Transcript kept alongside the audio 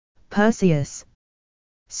Perseus.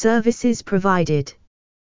 Services provided: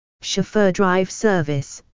 chauffeur drive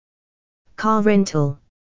service, car rental,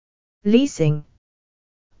 leasing,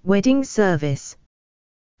 wedding service,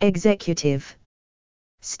 executive.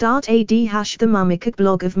 Start ad # the Mummicook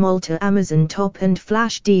blog of Malta Amazon top and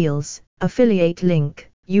flash deals, affiliate link.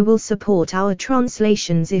 You will support our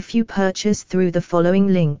translations if you purchase through the following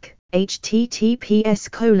link: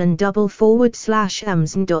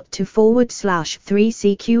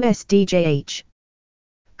 https://amazon.to/3cqsdjh.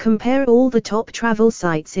 Compare all the top travel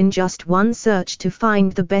sites in just one search to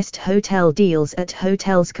find the best hotel deals at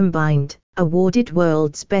Hotels Combined, awarded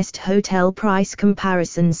world's best hotel price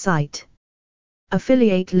comparison site.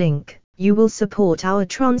 Affiliate link. You will support our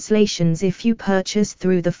translations if you purchase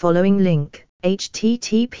through the following link: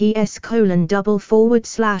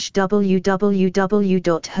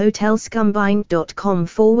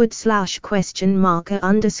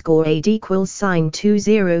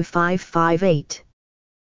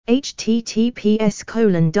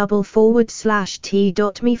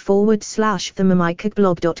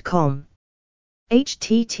 https://t.me/themummicookblog.com.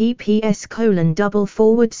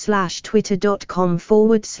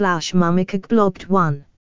 https://twitter.com/mummicookblog1.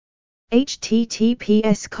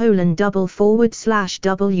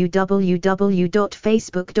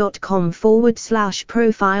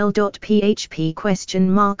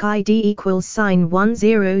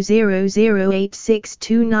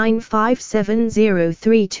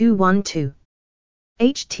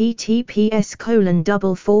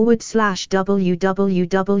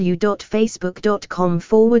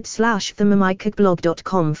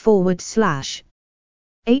 https://www.facebook.com/themummicookblog.com/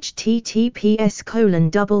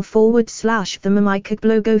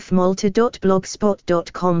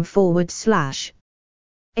 https://themummicookblogofmalta.blogspot.com/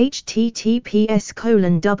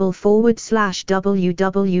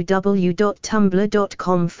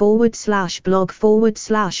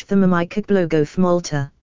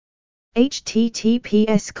 https://www.tumblr.com/blog/themummicookblogofmalta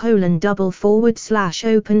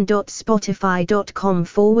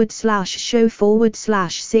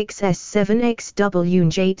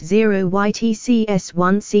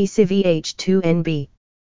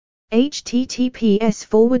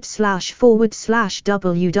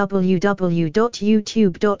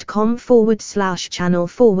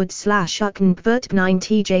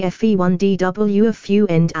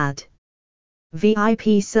and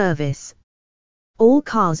VIP service. All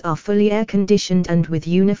cars are fully air-conditioned and with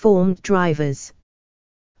uniformed drivers.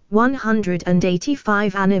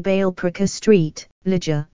 185 Annabale Pricker Street,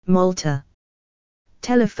 Ligia, Malta.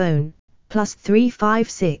 Telephone,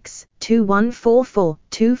 +356 2144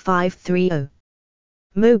 2530.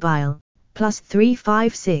 Mobile,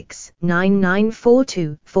 +356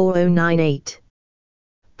 9942 4098.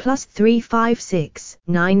 +356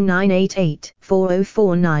 9988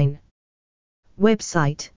 4049.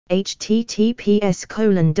 Website,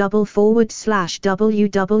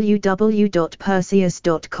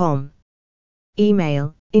 https://www.perseus.com.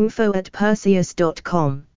 Email,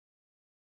 info@perseus.com.